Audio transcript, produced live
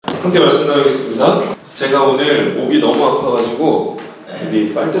함께 말씀 나누겠습니다. 제가 오늘 목이 너무 아파가지고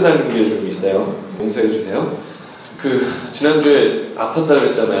여기 빨대다는 게 좀 있어요. 용서해 주세요. 지난주에 아팠다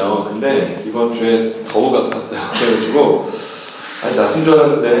그랬잖아요. 근데 이번 주에 더욱 아팠어요. 그래가지고 낫은 줄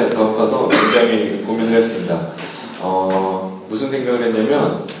알았는데 더 아파서 굉장히 고민을 했습니다. 무슨 생각을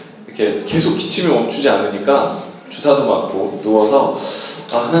했냐면 이렇게 계속 기침이 멈추지 않으니까 주사도 맞고 누워서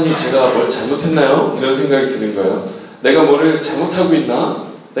하나님 제가 뭘 잘못했나요? 이런 생각이 드는 거예요. 내가 뭐를 잘못하고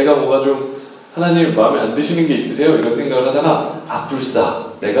있나? 내가 뭐가 좀 하나님 마음에 안 드시는 게 있으세요? 이런 생각을 하다가 불사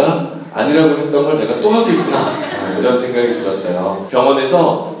내가 아니라고 했던 걸 내가 또 하고 있구나 이런 생각이 들었어요.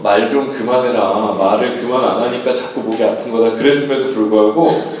 병원에서 말 좀 그만해라, 말을 그만 안 하니까 자꾸 목이 아픈 거다 그랬음에도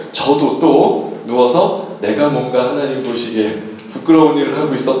불구하고 저도 또 누워서 내가 뭔가 하나님 보시기에 부끄러운 일을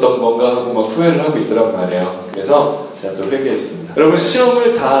하고 있었던 건가 하고 막 후회를 하고 있더란 말이에요. 그래서 제가 또 회개했습니다. 여러분,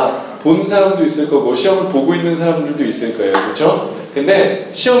 시험을 다 본 사람도 있을 거고 시험을 보고 있는 사람들도 있을 거예요. 그렇죠? 근데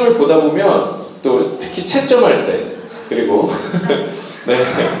시험을 보다 보면 또 특히 채점할 때 그리고 네,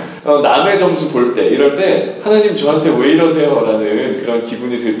 남의 점수 볼 때 이럴 때 하나님 저한테 왜 이러세요? 라는 그런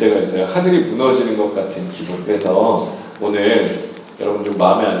기분이 들 때가 있어요. 하늘이 무너지는 것 같은 기분. 그래서 오늘 여러분 좀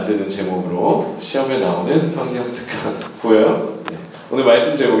마음에 안 드는 제목으로 시험에 나오는 성경 특강 보여요? 네. 오늘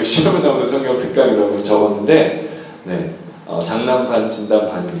말씀 제목이 시험에 나오는 성경 특강이라고 적었는데 네, 장난 반 진단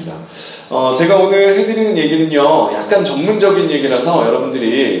반입니다. 제가 오늘 해드리는 얘기는요 약간 전문적인 얘기라서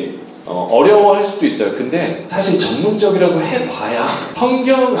여러분들이 어려워할 수도 있어요. 근데 사실 전문적이라고 해봐야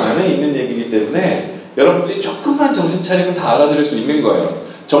성경 안에 있는 얘기이기 때문에 여러분들이 조금만 정신 차리면 다 알아들을 수 있는 거예요.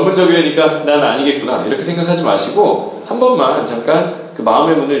 전문적이라니까 난 아니겠구나 이렇게 생각하지 마시고 한 번만 잠깐 그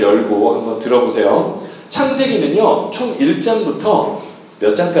마음의 문을 열고 한번 들어보세요. 창세기는요 총 1장부터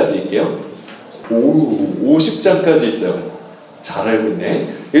몇 장까지 있게요? 50장까지 있어요. 잘 알고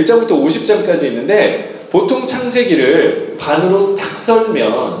있네. 1장부터 50장까지 있는데 보통 창세기를 반으로 싹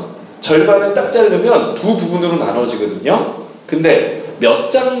썰면 절반을 딱 자르면 두 부분으로 나눠지거든요. 근데 몇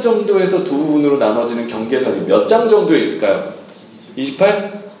장 정도에서 두 부분으로 나눠지는 경계선이 몇 장 정도에 있을까요?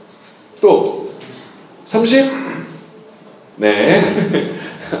 28? 또 30? 네.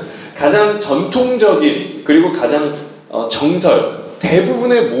 가장 전통적인 그리고 가장 정설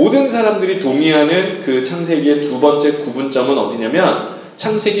대부분의 모든 사람들이 동의하는 그 창세기의 두 번째 구분점은 어디냐면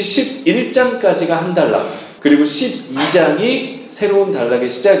창세기 11장까지가 한 단락 그리고 12장이 새로운 단락의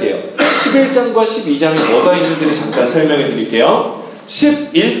시작이에요. 11장과 12장에 뭐가 있는지를 잠깐 설명해 드릴게요.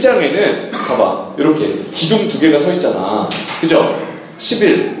 11장에는 봐봐 이렇게 기둥 두 개가 서 있잖아. 그죠?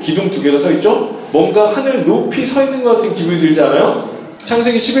 11 기둥 두 개가 서 있죠? 뭔가 하늘 높이 서 있는 것 같은 기분이 들지 않아요?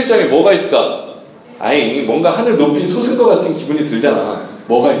 창세기 11장에 뭐가 있을까? 뭔가 하늘 높이 솟은 것 같은 기분이 들잖아.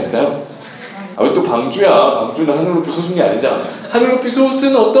 뭐가 있을까요? 왜 또 방주야? 방주는 하늘 높이 솟은 게 아니잖아. 하늘 높이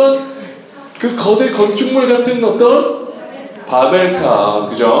솟은 어떤 그 거대 건축물 같은 어떤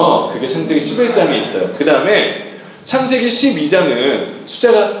바벨탑, 그죠? 그게 창세기 11장에 있어요. 그 다음에 창세기 12장은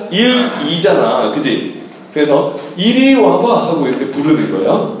숫자가 1, 2잖아. 그지? 그래서 이리 와봐 하고 이렇게 부르는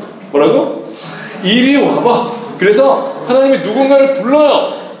거예요. 뭐라고? 이리 와봐. 그래서 하나님이 누군가를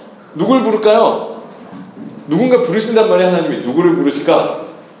불러요. 누굴 부를까요? 누군가 부르신단 말이에요. 하나님이 누구를 부르실까?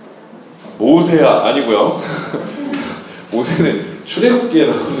 모세야. 아니고요. 모세는 출애굽기에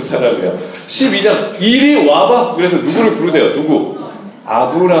나오는 사람이에요. 12장 이리 와봐. 그래서 누구를 부르세요? 누구?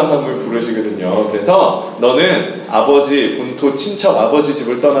 아브라함을 부르시거든요. 그래서 너는 아버지 본토 친척 아버지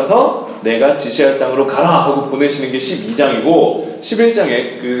집을 떠나서 내가 지시할 땅으로 가라 하고 보내시는 게 12장이고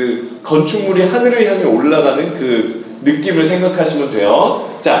 11장에 그 건축물이 하늘을 향해 올라가는 그 느낌을 생각하시면 돼요.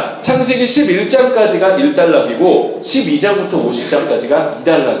 자, 창세기 11장까지가 1단락이고 12장부터 50장까지가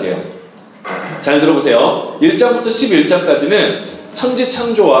 2단락이에요. 잘 들어보세요. 1장부터 11장까지는 천지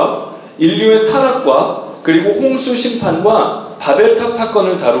창조와 인류의 타락과 그리고 홍수 심판과 바벨탑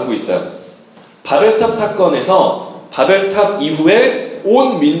사건을 다루고 있어요. 바벨탑 사건에서 바벨탑 이후에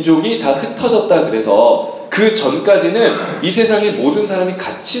온 민족이 다 흩어졌다 그래서 그 전까지는 이 세상의 모든 사람이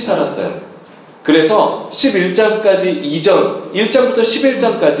같이 살았어요. 그래서 11장까지 이전 1장부터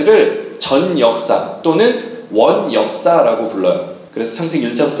 11장까지를 전 역사 또는 원 역사라고 불러요. 그래서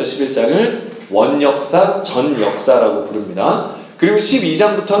창세기 1장부터 11장을 원 역사, 전 역사라고 부릅니다. 그리고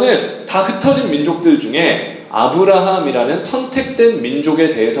 12장부터는 다 흩어진 민족들 중에 아브라함이라는 선택된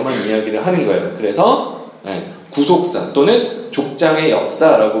민족에 대해서만 이야기를 하는 거예요. 그래서 구속사 또는 족장의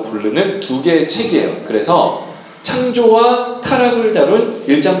역사라고 부르는 두 개의 책이에요. 그래서 창조와 타락을 다룬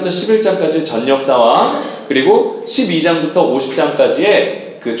 1장부터 11장까지 전 역사와 그리고 12장부터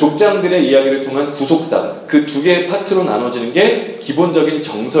 50장까지의 그 족장들의 이야기를 통한 구속사 그 두 개의 파트로 나눠지는 게 기본적인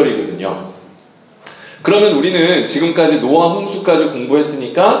정설이거든요. 그러면 우리는 지금까지 노아 홍수까지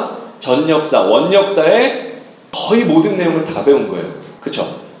공부했으니까 전 역사, 원 역사의 거의 모든 내용을 다 배운 거예요. 그쵸?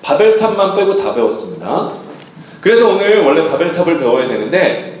 바벨탑만 빼고 다 배웠습니다. 그래서 오늘 원래 바벨탑을 배워야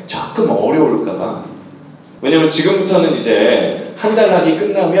되는데 조금 어려울까봐. 왜냐면 지금부터는 이제 한 달 학기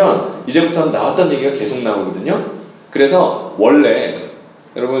끝나면 이제부터는 나왔던 얘기가 계속 나오거든요. 그래서 원래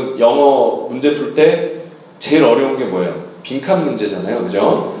여러분 영어 문제 풀 때 제일 어려운 게 뭐예요? 빈칸 문제잖아요.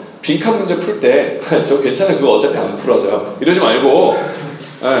 그죠? 빈칸 문제 풀 때 저 괜찮아요. 그거 어차피 안 풀어서요. 이러지 말고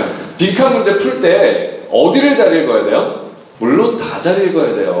빈칸 문제 풀 때 어디를 잘 읽어야 돼요? 물론 다 잘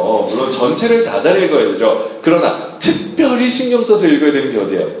읽어야 돼요. 물론 전체를 다 잘 읽어야 되죠. 그러나 특별히 신경 써서 읽어야 되는 게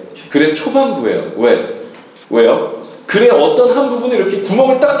어디예요? 글의 초반부예요. 왜요? 글의 어떤 한 부분에 이렇게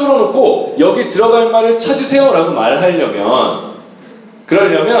구멍을 딱 뚫어놓고 여기 들어갈 말을 찾으세요 라고 말하려면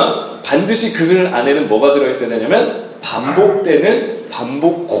그러려면 반드시 그 글 안에는 뭐가 들어있어야 되냐면 반복되는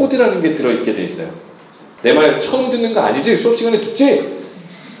반복 코드라는 게 들어있게 돼 있어요. 내 말 처음 듣는 거 아니지? 수업 시간에 듣지?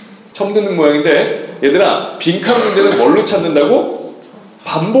 처음 듣는 모양인데 얘들아 빈칸 문제는 뭘로 찾는다고?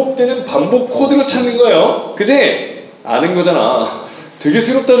 반복되는 반복 코드로 찾는 거예요. 그지? 아는 거잖아. 되게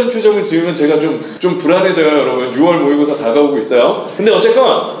새롭다는 표정을 지으면 제가 좀 불안해져요. 여러분 6월 모의고사 다가오고 있어요. 근데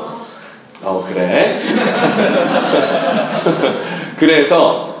어쨌건 그래.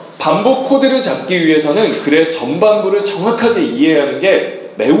 그래서 반복 코드를 잡기 위해서는 글의 전반부를 정확하게 이해하는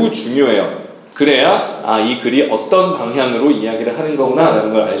게 매우 중요해요. 그래야 이 글이 어떤 방향으로 이야기를 하는 거구나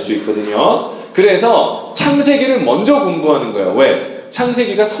라는 걸 알 수 있거든요. 그래서 창세기를 먼저 공부하는 거예요. 왜?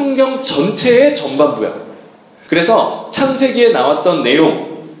 창세기가 성경 전체의 전반부야. 그래서 창세기에 나왔던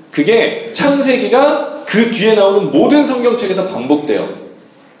내용 그게 창세기가 그 뒤에 나오는 모든 성경책에서 반복돼요.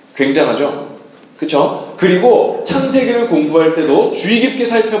 굉장하죠? 그쵸? 그리고 창세기를 공부할 때도 주의 깊게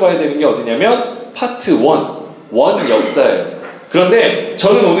살펴봐야 되는 게 어디냐면 파트 1, 원 역사예요. 그런데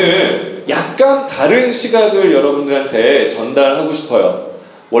저는 오늘 약간 다른 시각을 여러분들한테 전달하고 싶어요.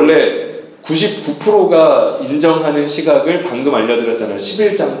 원래 99%가 인정하는 시각을 방금 알려드렸잖아요.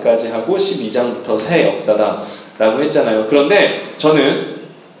 11장까지 하고 12장부터 새 역사다 라고 했잖아요. 그런데 저는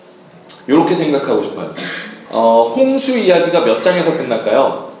이렇게 생각하고 싶어요. 홍수 이야기가 몇 장에서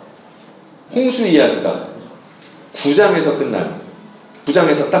끝날까요? 홍수 이야기가 9장에서 끝나요.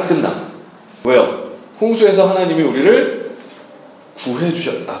 9장에서 딱 끝나. 왜요? 홍수에서 하나님이 우리를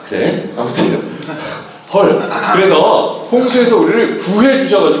그래? 아무튼 헐. 그래서 홍수에서 우리를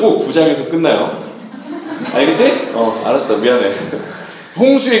구해주셔가지고 9장에서 끝나요. 알겠지? 알았어. 미안해.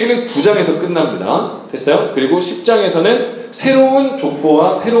 홍수 얘기는 9장에서 끝납니다. 됐어요? 그리고 10장에서는 새로운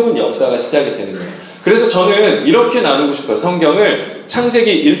족보와 새로운 역사가 시작이 되는 거예요. 그래서 저는 이렇게 나누고 싶어요. 성경을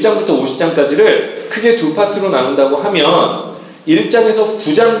창세기 1장부터 50장까지를 크게 두 파트로 나눈다고 하면 1장에서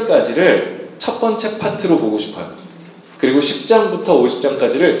 9장까지를 첫 번째 파트로 보고 싶어요. 그리고 10장부터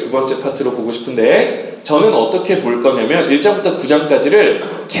 50장까지를 두 번째 파트로 보고 싶은데 저는 어떻게 볼 거냐면 1장부터 9장까지를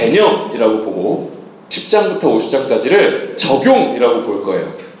개념이라고 보고 10장부터 50장까지를 적용이라고 볼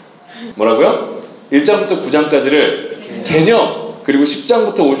거예요. 뭐라고요? 1장부터 9장까지를 개념 그리고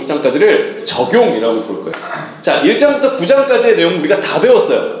 10장부터 50장까지를 적용이라고 볼 거예요. 자, 1장부터 9장까지의 내용 우리가 다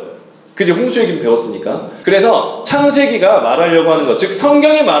배웠어요. 그지? 홍수 얘기는 배웠으니까. 그래서 창세기가 말하려고 하는 것, 즉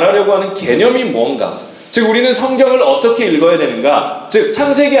성경이 말하려고 하는 개념이 뭔가, 즉 우리는 성경을 어떻게 읽어야 되는가, 즉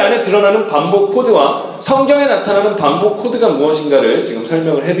창세기 안에 드러나는 반복 코드와 성경에 나타나는 반복 코드가 무엇인가를 지금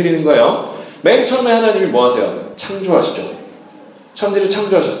설명을 해드리는 거예요. 맨 처음에 하나님이 뭐 하세요? 창조하시죠. 천지를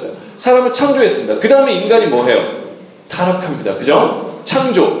창조하셨어요. 사람을 창조했습니다. 그 다음에 인간이 뭐 해요? 타락합니다. 그죠?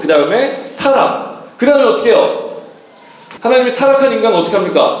 창조. 그 다음에 타락. 그 다음에 어떻게 해요? 하나님이 타락한 인간 어떻게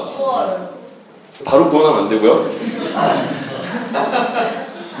합니까? 구원. 바로 구원하면 안 되고요.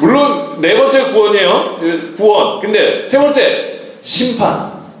 물론 네 번째 구원이에요. 구원. 근데 세 번째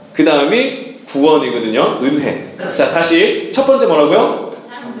심판. 그 다음이 구원이거든요. 은혜. 자, 다시 첫 번째 뭐라고요?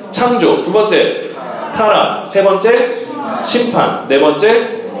 창조. 두 번째 타락. 세 번째 심판. 네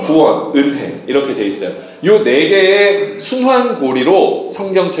번째 구원, 은혜. 이렇게 돼 있어요. 요 네 개의 순환고리로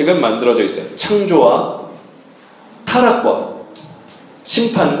성경책은 만들어져 있어요. 창조와 타락과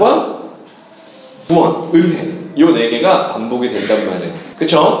심판과 구원, 은혜. 요 네 개가 반복이 된단 말이에요.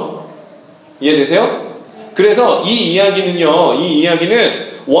 그쵸? 이해되세요? 그래서 이 이야기는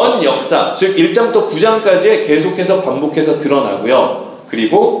원 역사, 즉 1장부터 9장까지에 계속해서 반복해서 드러나고요.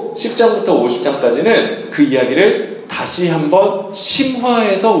 그리고 10장부터 50장까지는 그 이야기를 다시 한번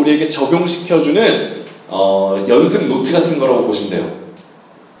심화해서 우리에게 적용시켜주는 연습 노트 같은 거라고 보시면 돼요.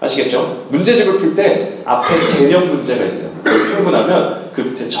 아시겠죠? 문제집을 풀 때 앞에 개념 문제가 있어요. 풀고 나면 그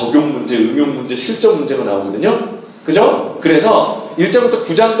밑에 적용 문제, 응용 문제, 실전 문제가 나오거든요. 그죠? 그래서 1장부터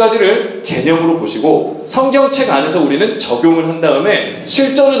 9장까지를 개념으로 보시고 성경책 안에서 우리는 적용을 한 다음에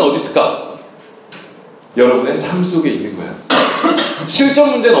실전은 어디 있을까? 여러분의 삶 속에 있는 거예요.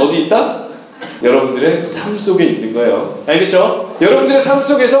 실전 문제는 어디 있다? 여러분들의 삶 속에 있는 거예요. 알겠죠? 여러분들의 삶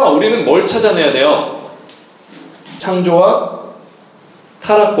속에서 우리는 뭘 찾아내야 돼요? 창조와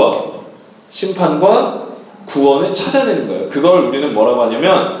타락과 심판과 구원을 찾아내는 거예요. 그걸 우리는 뭐라고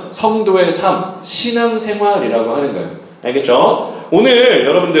하냐면 성도의 삶, 신앙생활이라고 하는 거예요. 알겠죠? 오늘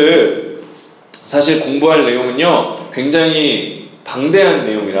여러분들 사실 공부할 내용은요 굉장히 방대한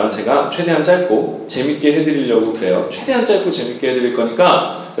내용이라 제가 최대한 짧고 재밌게 해드리려고 그래요. 최대한 짧고 재밌게 해드릴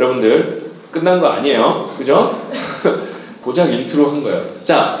거니까 여러분들 끝난 거 아니에요. 그죠? 고작 인트로 한 거예요.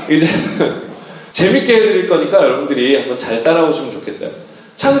 자, 이제 재밌게 해드릴 거니까 여러분들이 한번 잘 따라오시면 좋겠어요.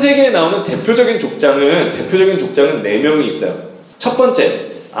 창세기에 나오는 대표적인 족장은 4명이 있어요. 첫 번째,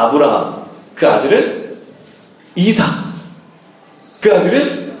 아브라함. 그 아들은 이삭. 그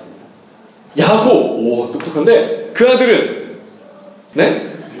아들은 야곱. 오, 똑똑한데 그 아들은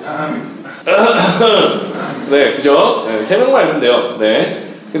네? 네, 그죠? 네, 3명만 알면 돼요. 네.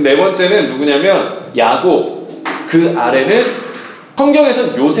 네 번째는 누구냐면 야곱. 그 아래는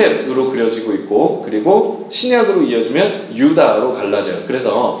성경에서는 요셉으로 그려지고 있고, 그리고 신약으로 이어지면 유다로 갈라져요.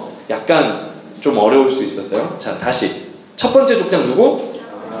 그래서 약간 좀 어려울 수 있었어요. 자, 다시 첫 번째 족장 누구?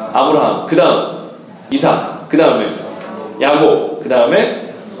 아브라함. 그 다음 이삭. 그 다음에 야곱. 그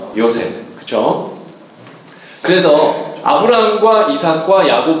다음에 요셉. 그쵸? 그래서 아브라함과 이삭과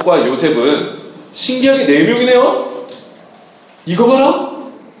야곱과 요셉은 신기하게 4명이네요. 이거 봐라.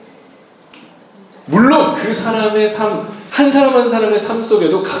 물론 그 사람의 삶, 한 사람 한 사람의 삶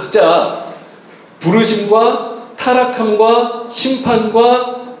속에도 각자 부르심과 타락함과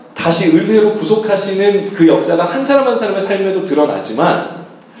심판과 다시 은혜로 구속하시는 그 역사가 한 사람 한 사람의 삶에도 드러나지만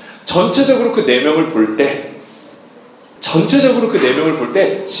전체적으로 그 4명을 볼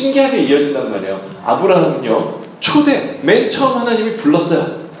때 신기하게 이어진단 말이에요. 아브라함은요 초대 맨 처음 하나님이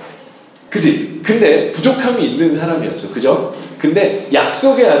불렀어요. 그지? 근데 부족함이 있는 사람이었죠. 그죠? 근데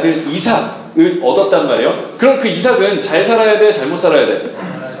약속의 아들 이삭을 얻었단 말이에요. 그럼 그 이삭은 잘 살아야 돼? 잘못 살아야 돼?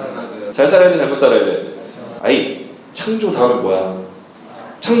 잘 살아야 돼? 잘못 살아야 돼? 아이, 창조 다음에 뭐야?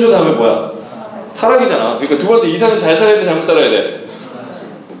 창조 다음에 뭐야? 타락이잖아. 그러니까 두 번째 이삭은 잘 살아야 돼? 잘못 살아야 돼?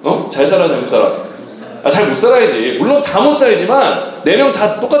 어? 잘 살아? 잘못 살아? 아, 잘 못 살아야지. 물론 다 못 살지만 4명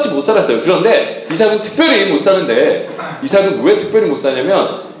다 똑같이 못 살았어요. 그런데 이삭은 특별히 못 사는데, 이삭은 왜 특별히 못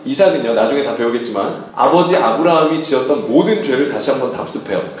사냐면 이삭은요 나중에 다 배우겠지만 아버지 아브라함이 지었던 모든 죄를 다시 한번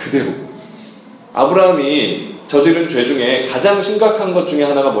답습해요. 그대로. 아브라함이 저지른 죄 중에 가장 심각한 것 중에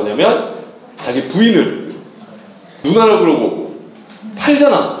하나가 뭐냐면 자기 부인을 누나라 그러고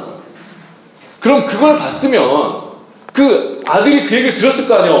팔잖아. 그럼 그걸 봤으면 그 아들이 그 얘기를 들었을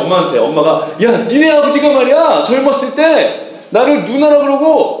거 아니야. 엄마한테. 엄마가 야 니네 아버지가 말이야 젊었을 때 나를 누나라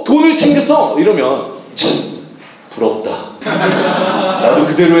그러고 돈을 챙겼어 이러면 참 부럽다. 나도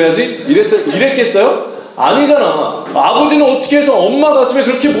그대로 해야지? 이랬겠어요? 아니잖아. 아버지는 어떻게 해서 엄마 가슴에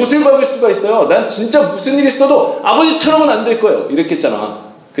그렇게 못을 박을 수가 있어요? 난 진짜 무슨 일 있어도 아버지처럼은 안 될 거예요.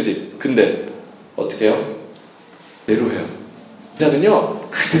 이랬겠잖아. 그지? 근데 어떻게 해요? 그대로 해요. 이자는요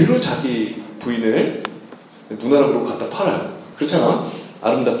그대로 자기 부인을 누나라 그러고 갖다 팔아요. 그렇잖아.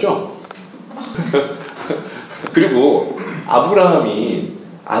 아름답죠? 그리고 아브라함이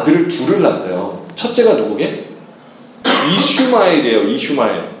아들을 둘을 낳았어요. 첫째가 누구게? 이슈마엘이에요.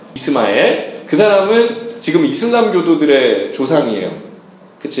 이스마엘. 그 사람은 지금 이슬람 교도들의 조상이에요.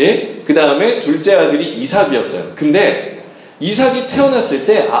 그치? 그 다음에 둘째 아들이 이삭이었어요. 근데 이삭이 태어났을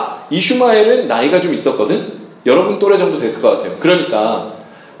때 이슈마엘은 나이가 좀 있었거든? 여러분 또래 정도 됐을 것 같아요. 그러니까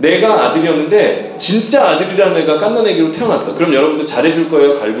내가 아들이었는데 진짜 아들이라는 애가 갓난아기로 태어났어. 그럼 여러분들 잘해줄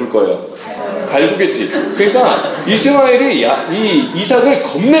거예요? 갈굴 거예요? 갈구겠지. 그러니까 이스마엘이 이 이삭을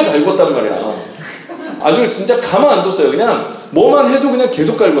겁내 갈궜단 말이야. 아주 진짜 가만 안 뒀어요. 그냥 뭐만 해도 그냥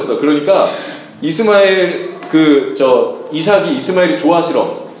계속 갈궜어. 그러니까 이삭이 이스마엘이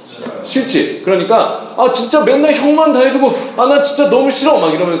좋아하시러 싫지. 그러니까 진짜 맨날 형만 다 해주고 나 진짜 너무 싫어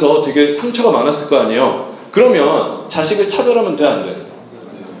막 이러면서 되게 상처가 많았을 거 아니에요. 그러면 자식을 차별하면 돼? 안 돼?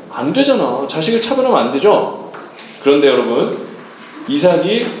 안 되잖아. 자식을 차별하면 안 되죠. 그런데 여러분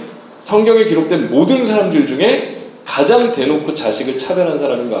이삭이 성경에 기록된 모든 사람들 중에 가장 대놓고 자식을 차별한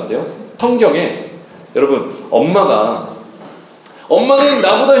사람인 거 아세요? 성경에 여러분 엄마는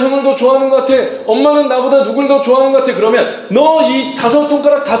나보다 형을 더 좋아하는 것 같아. 엄마는 나보다 누굴 더 좋아하는 것 같아. 그러면 너 이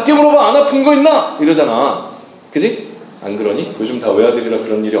 5손가락 다 깨물어봐. 안 아픈 거 있나? 이러잖아. 그지? 안 그러니? 요즘 다 외아들이라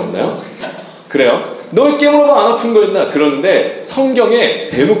그런 일이 없나요? 그래요? 너 깨물어봐. 안 아픈 거 있나? 그러는데 성경에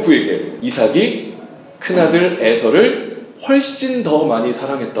대놓고 얘기해. 이삭이 큰아들 에서를 훨씬 더 많이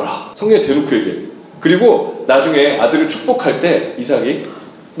사랑했더라. 성경에 대놓고 얘기해. 그리고 나중에 아들을 축복할 때 이삭이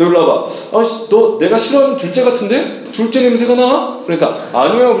너 일로 와봐. 너 내가 싫어하는 둘째 같은데? 둘째 냄새가 나? 그러니까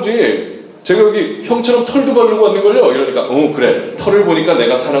아니요 아버지 제가 여기 형처럼 털도 바르고 왔는걸요? 이러니까 그래 털을 보니까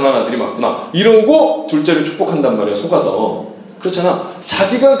내가 사랑하는 아들이 맞구나 이러고 둘째를 축복한단 말이야. 속아서. 그렇잖아.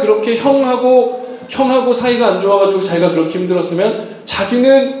 자기가 그렇게 형하고 사이가 안 좋아가지고 자기가 그렇게 힘들었으면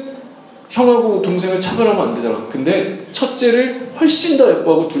자기는 형하고 동생을 차별하면 안 되잖아. 근데 첫째를 훨씬 더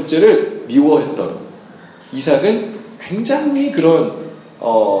예뻐하고 둘째를 미워했던 이삭은 굉장히 그런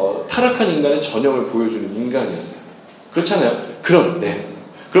타락한 인간의 전형을 보여주는 인간이었어요. 그렇잖아요.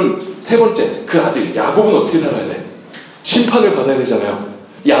 그럼 세 번째, 그 아들 야곱은 어떻게 살아야 돼? 심판을 받아야 되잖아요.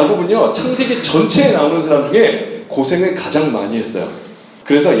 야곱은요, 창세기 전체에 나오는 사람 중에 고생을 가장 많이 했어요.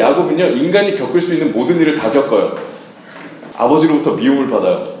 그래서 야곱은요, 인간이 겪을 수 있는 모든 일을 다 겪어요. 아버지로부터 미움을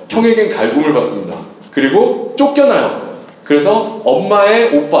받아요. 형에겐 갈굼을 받습니다. 그리고 쫓겨나요. 그래서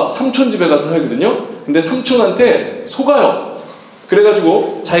엄마의 오빠 삼촌 집에 가서 살거든요. 근데 삼촌한테 속아요.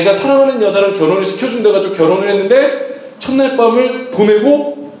 그래가지고 자기가 사랑하는 여자랑 결혼을 시켜준다가지고 결혼을 했는데 첫날 밤을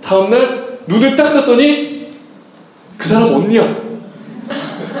보내고 다음날 눈을 딱 떴더니 그 사람 언니야.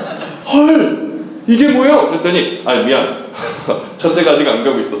 헐, 이게 뭐예요? 그랬더니 미안. 첫째가 아직 안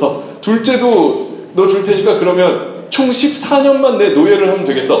가고 있어서 둘째도 너 줄 테니까 그러면 총 14년만 내 노예를 하면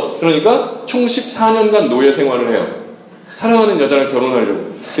되겠어. 그러니까 총 14년간 노예 생활을 해요. 사랑하는 여자랑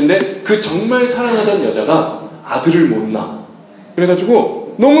결혼하려고. 근데 그 정말 사랑하던 여자가 아들을 못 낳아.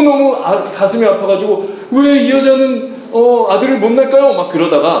 그래가지고 너무너무 가슴이 아파가지고 왜 이 여자는 아들을 못 낳을까요? 막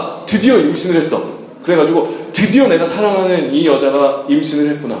그러다가 드디어 임신을 했어. 그래가지고 드디어 내가 사랑하는 이 여자가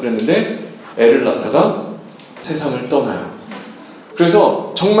임신을 했구나 그랬는데 애를 낳다가 세상을 떠나요.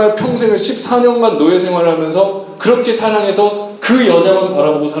 그래서 정말 평생을 14년간 노예 생활을 하면서 그렇게 사랑해서 그 여자만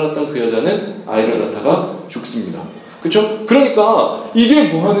바라보고 살았던 그 여자는 아이를 낳다가 죽습니다. 그렇죠? 그러니까 이게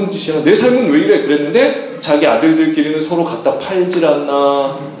뭐 하는 짓이야? 내 삶은 왜 이래? 그랬는데 자기 아들들끼리는 서로 갖다 팔질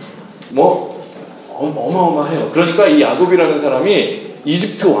않나? 어마어마해요. 그러니까 이 야곱이라는 사람이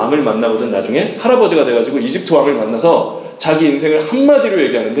이집트 왕을 만나거든. 나중에 할아버지가 돼가지고 이집트 왕을 만나서 자기 인생을 한마디로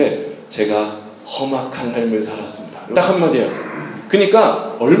얘기하는데 제가 험악한 삶을 살았습니다. 딱 한마디예요.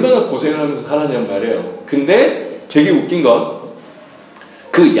 그러니까 얼마나 고생을 하면서 살았냔 말이에요. 근데 되게 웃긴 건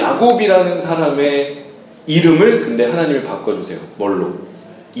그 야곱이라는 사람의 이름을 근데 하나님이 바꿔주세요. 뭘로?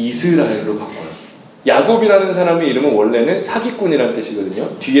 이스라엘로 바꿔요. 야곱이라는 사람의 이름은 원래는 사기꾼이라는 뜻이거든요.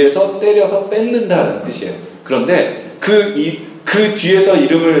 뒤에서 때려서 뺏는다는 뜻이에요. 그런데 그 뒤에서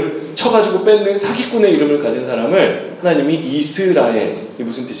이름을 쳐가지고 뺏는 사기꾼의 이름을 가진 사람을 하나님이 이스라엘, 이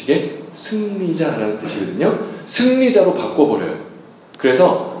무슨 뜻이게? 승리자라는 뜻이거든요. 승리자로 바꿔버려요.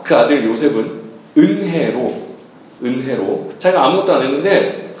 그래서 그 아들 요셉은 은혜로 자기가 아무것도 안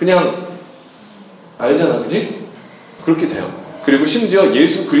했는데 그냥 알잖아, 그지? 그렇게 돼요. 그리고 심지어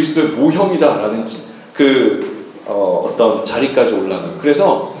예수 그리스도의 모형이다라는 어떤 자리까지 올라가요.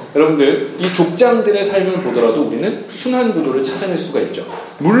 그래서 여러분들 이 족장들의 삶을 보더라도 우리는 순환 구조를 찾아낼 수가 있죠.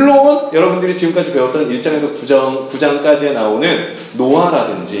 물론 여러분들이 지금까지 배웠던 1장에서 9장까지에 나오는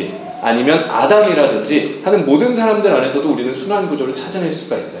노아라든지 아니면 아담이라든지 하는 모든 사람들 안에서도 우리는 순환 구조를 찾아낼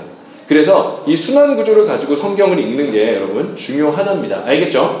수가 있어요. 그래서 이 순환 구조를 가지고 성경을 읽는 게 여러분 중요하답니다.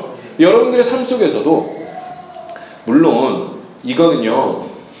 알겠죠? 여러분들의 삶 속에서도 물론 이거는요,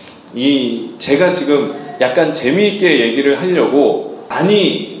 제가 지금 약간 재미있게 얘기를 하려고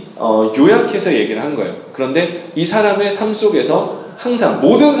많이 요약해서 얘기를 한 거예요. 그런데 이 사람의 삶 속에서 항상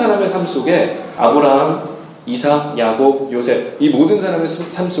모든 사람의 삶 속에 아브라함, 이삭, 야곱, 요셉 이 모든 사람의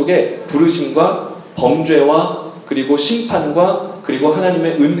삶 속에 부르심과 범죄와 그리고 심판과 그리고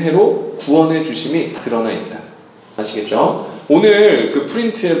하나님의 은혜로 구원의 주심이 드러나 있어요. 아시겠죠? 오늘 그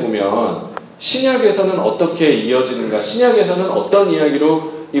프린트에 보면 신약에서는 어떻게 이어지는가, 신약에서는 어떤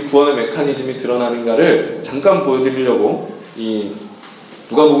이야기로 이 구원의 메커니즘이 드러나는가를 잠깐 보여드리려고 이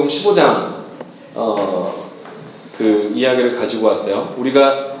누가복음 15장 그 이야기를 가지고 왔어요.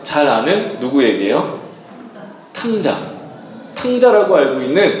 우리가 잘 아는 누구 얘기예요? 탕자라고 알고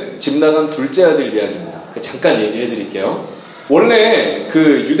있는 집 나간 둘째 아들 이야기입니다. 잠깐 얘기해 드릴게요. 원래 그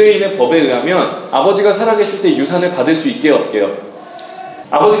유대인의 법에 의하면 아버지가 살아계실 때 유산을 받을 수 있게요, 없게요?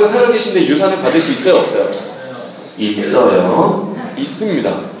 아버지가 살아계신데 유산을 받을 수 있어요, 없어요? 있어요.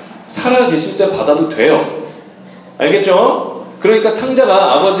 있습니다. 살아계실 때 받아도 돼요. 알겠죠? 그러니까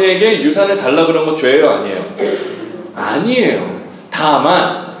탕자가 아버지에게 유산을 달라 그런 거 죄예요, 아니에요? 아니에요.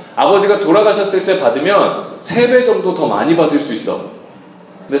 다만 아버지가 돌아가셨을 때 받으면 3배 정도 더 많이 받을 수 있어.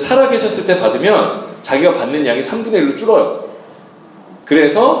 근데 살아계셨을 때 받으면 자기가 받는 양이 3분의 1로 줄어요.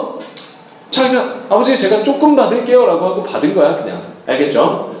 그래서 자기가 아버지 제가 조금 받을게요 라고 하고 받은 거야, 그냥.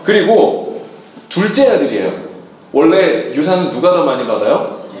 알겠죠? 그리고 둘째 아들이에요. 원래 유산은 누가 더 많이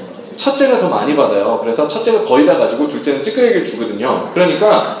받아요? 첫째가 더 많이 받아요. 그래서 첫째가 거의 다 가지고 둘째는 찌끄레기를 주거든요.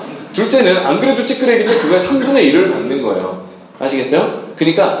 그러니까 둘째는 안 그래도 찌끄레기인데 그거의 3분의 1을 받는 거예요. 아시겠어요?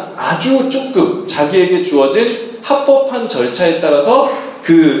 그러니까 아주 조금 자기에게 주어진 합법한 절차에 따라서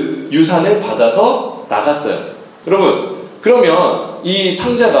그 유산을 받아서 나갔어요. 여러분, 그러면 이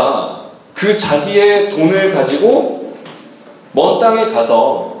탕자가 그 자기의 돈을 가지고 먼 땅에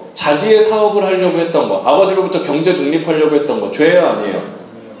가서 자기의 사업을 하려고 했던 거, 아버지로부터 경제 독립하려고 했던 거, 죄예요, 아니에요?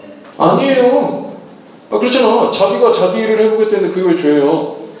 아니에요. 그렇잖아. 자기가 자기 일을 해보겠다는데 그게 왜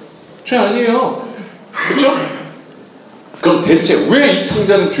죄예요? 죄 아니에요. 그렇죠? 그럼 대체 왜 이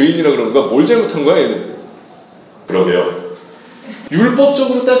탕자는 죄인이라 그러는가? 뭘 잘못한 거야, 얘는? 그러게요.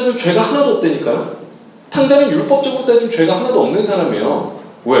 율법적으로 따지면 죄가 하나도 없다니까요. 탕자는 율법적으로 따지면 죄가 하나도 없는 사람이에요.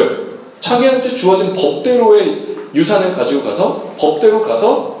 왜? 자기한테 주어진 법대로의 유산을 가지고 가서 법대로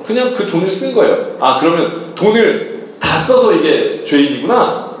가서 그냥 그 돈을 쓴 거예요. 아, 그러면 돈을 다 써서 이게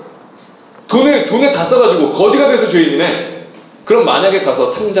죄인이구나? 돈을 다 써가지고 거지가 돼서 죄인이네. 그럼 만약에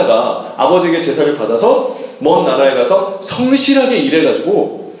가서 탕자가 아버지에게 제사를 받아서 먼 나라에 가서 성실하게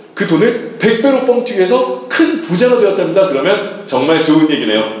일해가지고 그 돈을 100배로 뻥튀기 해서 큰 부자가 되었답니다. 그러면 정말 좋은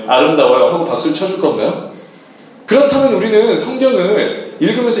얘기네요. 아름다워요 하고 박수를 쳐줄 건가요? 그렇다면 우리는 성경을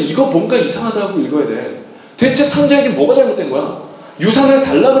읽으면서 이거 뭔가 이상하다고 읽어야 돼. 대체 탕자에게 뭐가 잘못된 거야? 유산을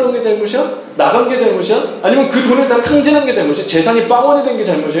달라 그런 게 잘못이야? 나간 게 잘못이야? 아니면 그 돈을 다 탕진한 게 잘못이야? 재산이 빵원이 된 게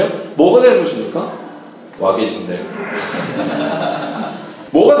잘못이야? 뭐가 잘못입니까? 와 계신데.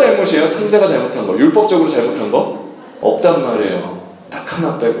 뭐가 잘못이에요? 탕자가 잘못한 거. 율법적으로 잘못한 거? 없단 말이에요. 딱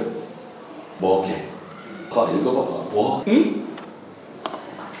하나 빼고. 뭐게? 봐, 읽어봐봐. 뭐? 응?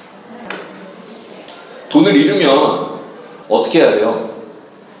 돈을 잃으면 어떻게 해야 돼요?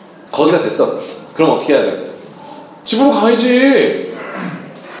 거지가 됐어. 그럼 어떻게 해야 돼? 집으로 가야지.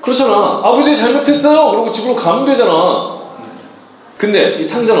 그렇잖아. 아버지 잘못했어요. 그러고 집으로 가면 되잖아. 근데 이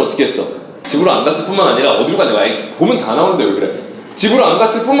탕자는 어떻게 했어? 집으로 안 갔을 뿐만 아니라 어디로 갔냐? 보면 다 나오는데 왜 그래? 집으로 안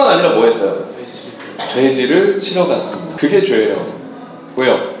갔을 뿐만 아니라 뭐 했어요? 돼지를 치러 갔습니다. 그게 죄예요.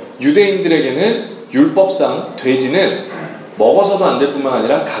 왜요? 유대인들에게는 율법상 돼지는 먹어서도 안 될 뿐만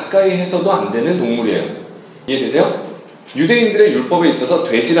아니라 가까이 해서도 안 되는 동물이에요. 이해되세요? 유대인들의 율법에 있어서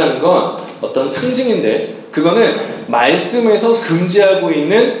돼지라는 건 어떤 상징인데 그거는 말씀에서 금지하고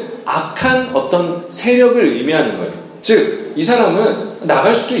있는 악한 어떤 세력을 의미하는 거예요. 즉 이 사람은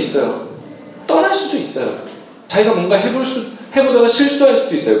나갈 수도 있어요. 떠날 수도 있어요. 자기가 뭔가 해보다가 실수할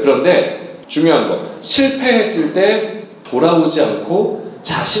수도 있어요. 그런데 중요한 거, 실패했을 때 돌아오지 않고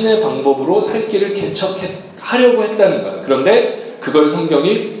자신의 방법으로 살 길을 개척하려고 했다는 거예요. 그런데 그걸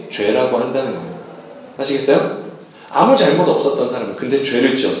성경이 죄라고 한다는 거예요. 아시겠어요? 아무 잘못 없었던 사람은 근데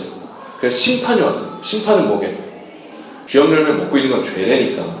죄를 지었어. 그래서 심판이 왔어. 심판은 뭐게? 주역열매 먹고 있는 건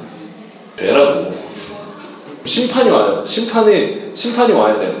죄라니까. 죄라고. 심판이 와요. 심판이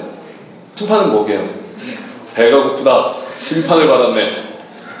와야 돼요. 심판은 뭐게요? 배가 고프다. 심판을 받았네.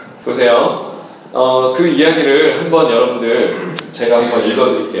 보세요. 그 이야기를 한번 여러분들 제가 한번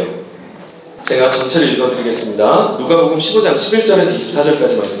읽어드릴게요. 제가 전체를 읽어드리겠습니다. 누가복음 15장 11절에서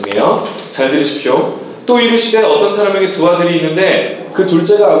 24절까지 말씀이에요. 잘 들으십시오. 또 이르시되 어떤 사람에게 두 아들이 있는데 그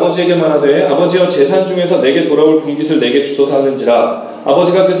둘째가 아버지에게 말하되 아버지여 재산 중에서 내게 돌아올 분깃을 내게 주소서 하는지라.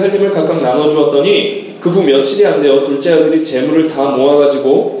 아버지가 그 살림을 각각 나눠주었더니 그 후 며칠이 안 되어 둘째 아들이 재물을 다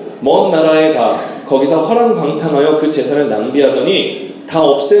모아가지고 먼 나라에 가 거기서 허랑방탕하여 그 재산을 낭비하더니 다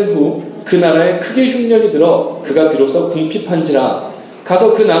없앤 후 그 나라에 크게 흉년이 들어 그가 비로소 궁핍한지라.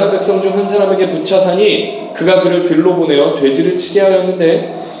 가서 그 나라 백성 중 한 사람에게 붙여 사니 그가 그를 들로 보내어 돼지를 치게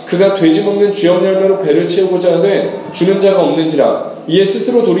하였는데 그가 돼지 먹는 주역 열매로 배를 채우고자 하되 주는 자가 없는지라. 이에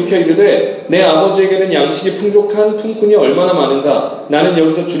스스로 돌이켜 이르되 내 아버지에게는 양식이 풍족한 품꾼이 얼마나 많은가. 나는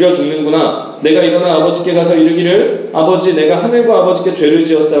여기서 줄여 죽는구나. 내가 일어나 아버지께 가서 이르기를 아버지 내가 하늘과 아버지께 죄를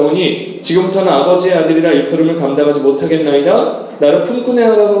지었사오니 지금부터는 아버지의 아들이라 일컬음을 감당하지 못하겠나이다. 나를 품꾼의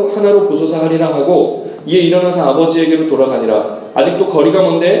하나로 보소서 하리라 하고 이에 일어나서 아버지에게로 돌아가니라. 아직도 거리가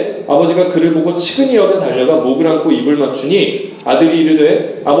먼데 아버지가 그를 보고 치근히 여겨 달려가 목을 안고 입을 맞추니 아들이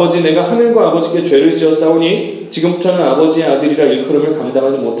이르되 아버지 내가 하늘과 아버지께 죄를 지었사오니 지금부터는 아버지의 아들이라 일컬음을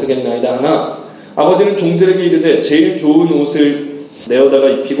감당하지 못하겠나이다 하나 아버지는 종들에게 이르되 제일 좋은 옷을 내어다가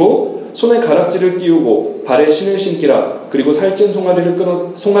입히고 손에 가락지를 끼우고 발에 신을 신기라. 그리고 살찐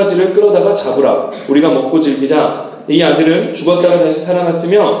송아지를 끌어다가 잡으라. 우리가 먹고 즐기자. 이 아들은 죽었다가 다시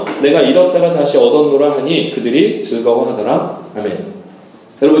살아났으며 내가 잃었다가 다시 얻었노라 하니 그들이 즐거워하더라. 아멘.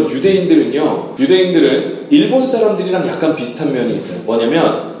 여러분 유대인들은 일본 사람들이랑 약간 비슷한 면이 있어요.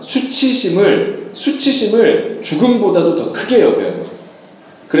 뭐냐면 수치심을 죽음보다도 더 크게 여겨요.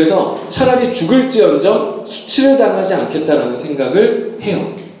 그래서 차라리 죽을지언정 수치를 당하지 않겠다라는 생각을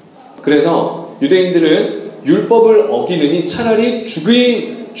해요. 그래서 유대인들은 율법을 어기느니 차라리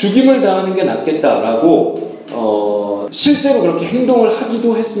죽임을 당하는 게 낫겠다라고 실제로 그렇게 행동을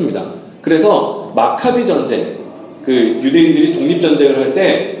하기도 했습니다. 그래서 마카비 전쟁, 그 유대인들이 독립전쟁을 할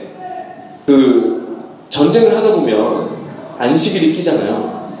때 그 전쟁을 하다 보면 안식일이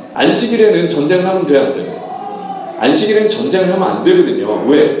끼잖아요. 안식일에는 전쟁을 하면 돼야 안 돼요? 안식일엔 전쟁을 하면 안 되거든요.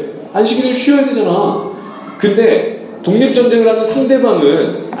 왜? 안식일은 쉬어야 되잖아. 근데 독립전쟁을 하는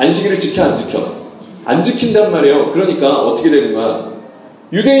상대방은 안식일을 지켜 안 지켜? 안 지킨단 말이에요. 그러니까 어떻게 되는 거야?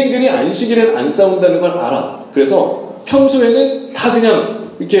 유대인들이 안식일엔 안 싸운다는 걸 알아. 그래서 평소에는 다 그냥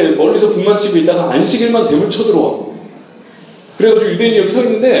이렇게 멀리서 북만 치고 있다가 안식일만 되면 쳐들어와. 그래가지고 유대인이 여기 서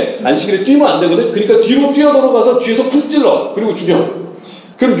있는데 안식일에 뛰면 안 되거든? 그러니까 뒤로 뛰어들어가서 뒤에서 푹 찔러. 그리고 죽여.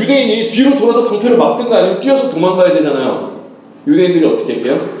 그럼 유대인이 뒤로 돌아서 방패를 막든가 아니면 뛰어서 도망가야 되잖아요. 유대인들이 어떻게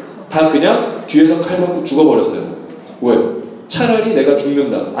할게요? 다 그냥 뒤에서 칼 맞고 죽어버렸어요. 왜? 차라리 내가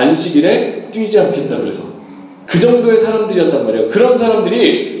죽는다. 안식일에 뛰지 않겠다 그래서. 그 정도의 사람들이었단 말이에요. 그런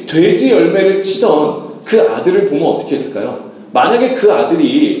사람들이 돼지 열매를 치던 그 아들을 보면 어떻게 했을까요? 만약에 그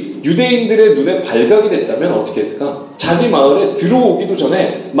아들이 유대인들의 눈에 발각이 됐다면 어떻게 했을까? 자기 마을에 들어오기도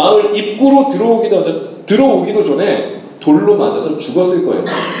전에, 마을 입구로 들어오기도 전에 돌로 맞아서 죽었을 거예요.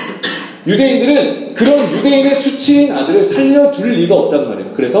 유대인들은 그런 유대인의 수치인 아들을 살려둘 리가 없단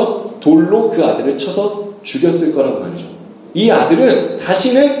말이에요. 그래서 돌로 그 아들을 쳐서 죽였을 거란 말이죠. 이 아들은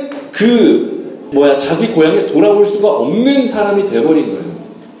다시는 자기 고향에 돌아올 수가 없는 사람이 돼버린 거예요.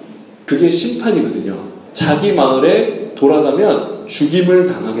 그게 심판이거든요. 자기 마을에 돌아가면 죽임을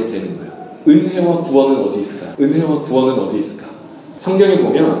당하게 되는 거예요. 은혜와 구원은 어디 있을까요? 은혜와 구원은 어디 있을까? 성경에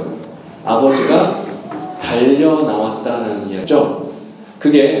보면 아버지가 달려나왔다는 이야기죠.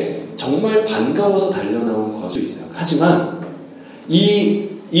 그게 정말 반가워서 달려나온 것이 있어요. 하지만 이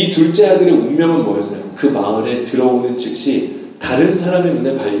둘째 아들의 운명은 뭐였어요? 그 마을에 들어오는 즉시 다른 사람의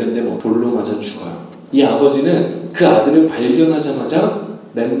눈에 발견되면 돌로 맞아 죽어요. 이 아버지는 그 아들을 발견하자마자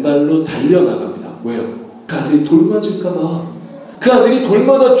맨발로 달려나갑니다. 왜요? 그 아들이 돌 맞을까봐, 그 아들이 돌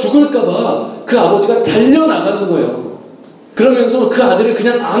맞아 죽을까봐 그 아버지가 달려나가는 거예요. 그러면서 그 아들을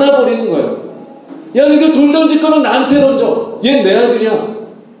그냥 안아버리는 거예요. 야, 니들 돌 던질 거면 나한테 던져. 얘 내 아들이야.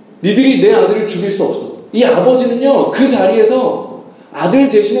 니들이 내 아들을 죽일 수 없어. 이 아버지는요, 그 자리에서 아들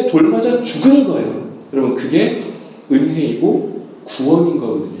대신에 돌 맞아 죽은 거예요. 여러분, 그게 은혜이고 구원인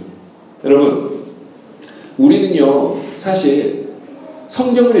거거든요. 여러분, 우리는요, 사실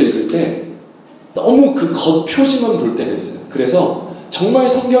성경을 읽을 때 너무 그 겉표지만 볼 때가 있어요. 그래서 정말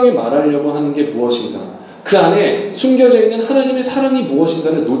성경이 말하려고 하는 게 무엇인가, 그 안에 숨겨져 있는 하나님의 사랑이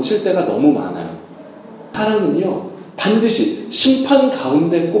무엇인가를 놓칠 때가 너무 많아요. 사랑은요, 반드시 심판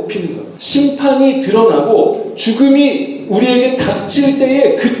가운데 꼽히는 거예요. 심판이 드러나고 죽음이 우리에게 닥칠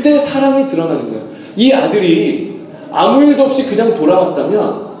때에 그때 사랑이 드러나는 거예요. 이 아들이 아무 일도 없이 그냥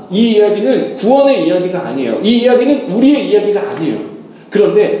돌아왔다면 이 이야기는 구원의 이야기가 아니에요. 이 이야기는 우리의 이야기가 아니에요.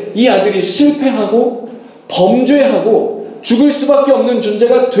 그런데 이 아들이 실패하고 범죄하고 죽을 수밖에 없는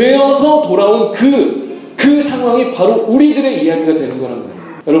존재가 되어서 돌아온 그 상황이 바로 우리들의 이야기가 되는 거란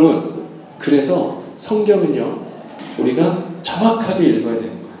말이에요. 여러분, 그래서 성경은요, 우리가 정확하게 읽어야 되는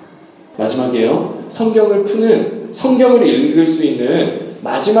거예요. 마지막에요, 성경을 읽을 수 있는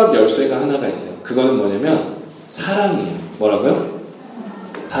마지막 열쇠가 하나가 있어요. 그거는 뭐냐면 사랑이에요. 뭐라고요?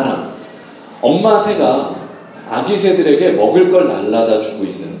 사랑. 엄마 새가 아기 새들에게 먹을 걸 날라다 주고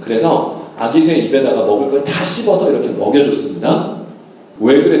있어요. 그래서 아기 새 입에다가 먹을 걸 다 씹어서 이렇게 먹여줬습니다.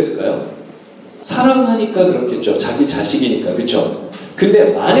 왜 그랬을까요? 사랑하니까 그렇겠죠. 자기 자식이니까. 그렇죠?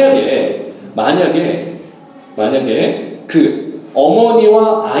 근데 만약에 그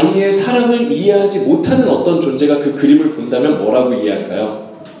어머니와 아이의 사랑을 이해하지 못하는 어떤 존재가 그 그림을 본다면 뭐라고 이해할까요?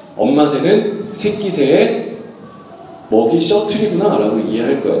 엄마 새는 새끼 새의 먹이 셔틀이구나 라고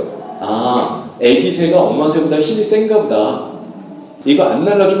이해할 거예요. 아, 애기 새가 엄마 새보다 힘이 센가 보다. 이거 안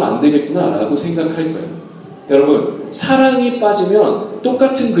날라주면 안 되겠구나 라고 생각할 거예요. 여러분, 사랑이 빠지면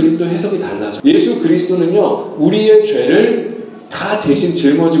똑같은 그림도 해석이 달라져. 예수 그리스도는요, 우리의 죄를 다 대신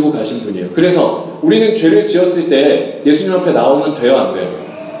짊어지고 가신 분이에요. 그래서 우리는 죄를 지었을 때 예수님 앞에 나오면 돼요, 안 돼요?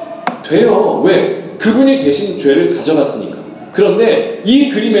 돼요. 왜? 그분이 대신 죄를 가져갔으니까. 그런데 이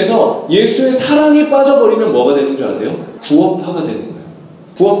그림에서 예수의 사랑이 빠져버리면 뭐가 되는 줄 아세요? 구원파가 되는 거예요.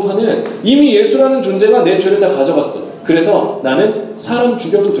 구원파는 이미 예수라는 존재가 내 죄를 다 가져갔어. 그래서 나는 사람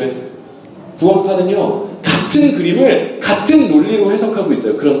죽여도 돼. 구원파는요, 같은 그림을 같은 논리로 해석하고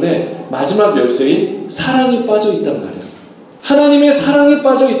있어요. 그런데 마지막 열쇠인 사랑이 빠져 있단 말이에요. 하나님의 사랑이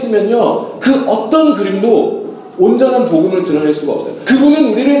빠져 있으면요, 그 어떤 그림도 온전한 복음을 드러낼 수가 없어요.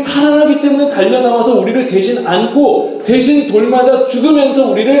 그분은 우리를 사랑하기 때문에 달려나와서 우리를 대신 안고 대신 돌맞아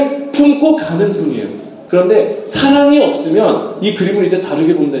죽으면서 우리를 품고 가는 분이에요. 그런데 사랑이 없으면 이 그림을 이제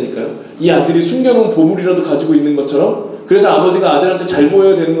다르게 본다니까요. 이 아들이 숨겨놓은 보물이라도 가지고 있는 것처럼, 그래서 아버지가 아들한테 잘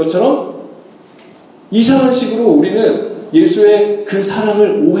보여야 되는 것처럼 이상한 식으로 우리는 예수의 그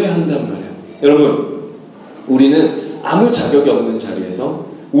사랑을 오해한단 말이에요. 여러분, 우리는 아무 자격이 없는 자리에서,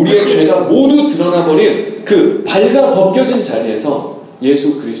 우리의 죄가 모두 드러나버린 그 발가 벗겨진 자리에서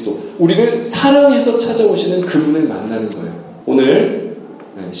예수 그리스도, 우리를 사랑해서 찾아오시는 그분을 만나는 거예요. 오늘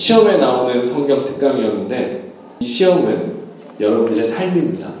시험에 나오는 성경 특강이었는데 이 시험은 여러분들의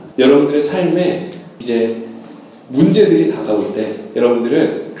삶입니다. 여러분들의 삶에 이제 문제들이 다가올 때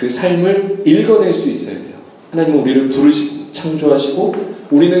여러분들은 그 삶을 읽어낼 수 있어야 돼요. 하나님은 우리를 부르시고 창조하시고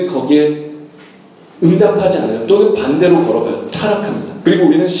우리는 거기에 응답하지 않아요. 또는 반대로 걸어가요. 타락합니다. 그리고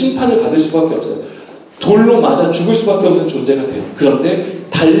우리는 심판을 받을 수밖에 없어요. 돌로 맞아 죽을 수밖에 없는 존재가 돼요. 그런데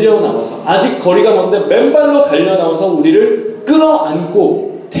달려나와서, 아직 거리가 먼데 맨발로 달려나와서 우리를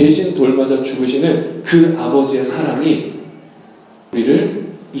끌어안고 대신 돌 맞아 죽으시는 그 아버지의 사랑이 우리를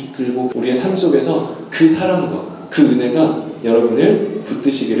이끌고 우리의 삶 속에서 그 사랑과 그 은혜가 여러분을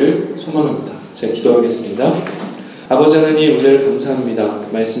붙드시기를 소망합니다. 제가 기도하겠습니다. 아버지 하나님, 은혜를 감사합니다.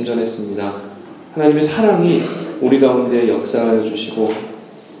 말씀 전했습니다. 하나님의 사랑이 우리 가운데 역사하여 주시고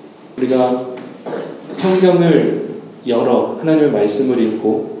우리가 성경을 열어 하나님의 말씀을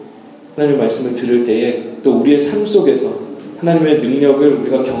읽고 하나님의 말씀을 들을 때에 또 우리의 삶 속에서 하나님의 능력을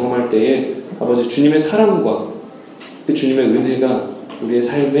우리가 경험할 때에 아버지 주님의 사랑과 그 주님의 은혜가 우리의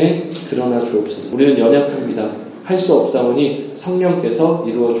삶에 드러나 주옵소서. 우리는 연약합니다. 할 수 없사오니 성령께서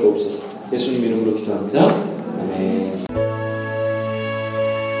이루어 주옵소서. 예수님 이름으로 기도합니다.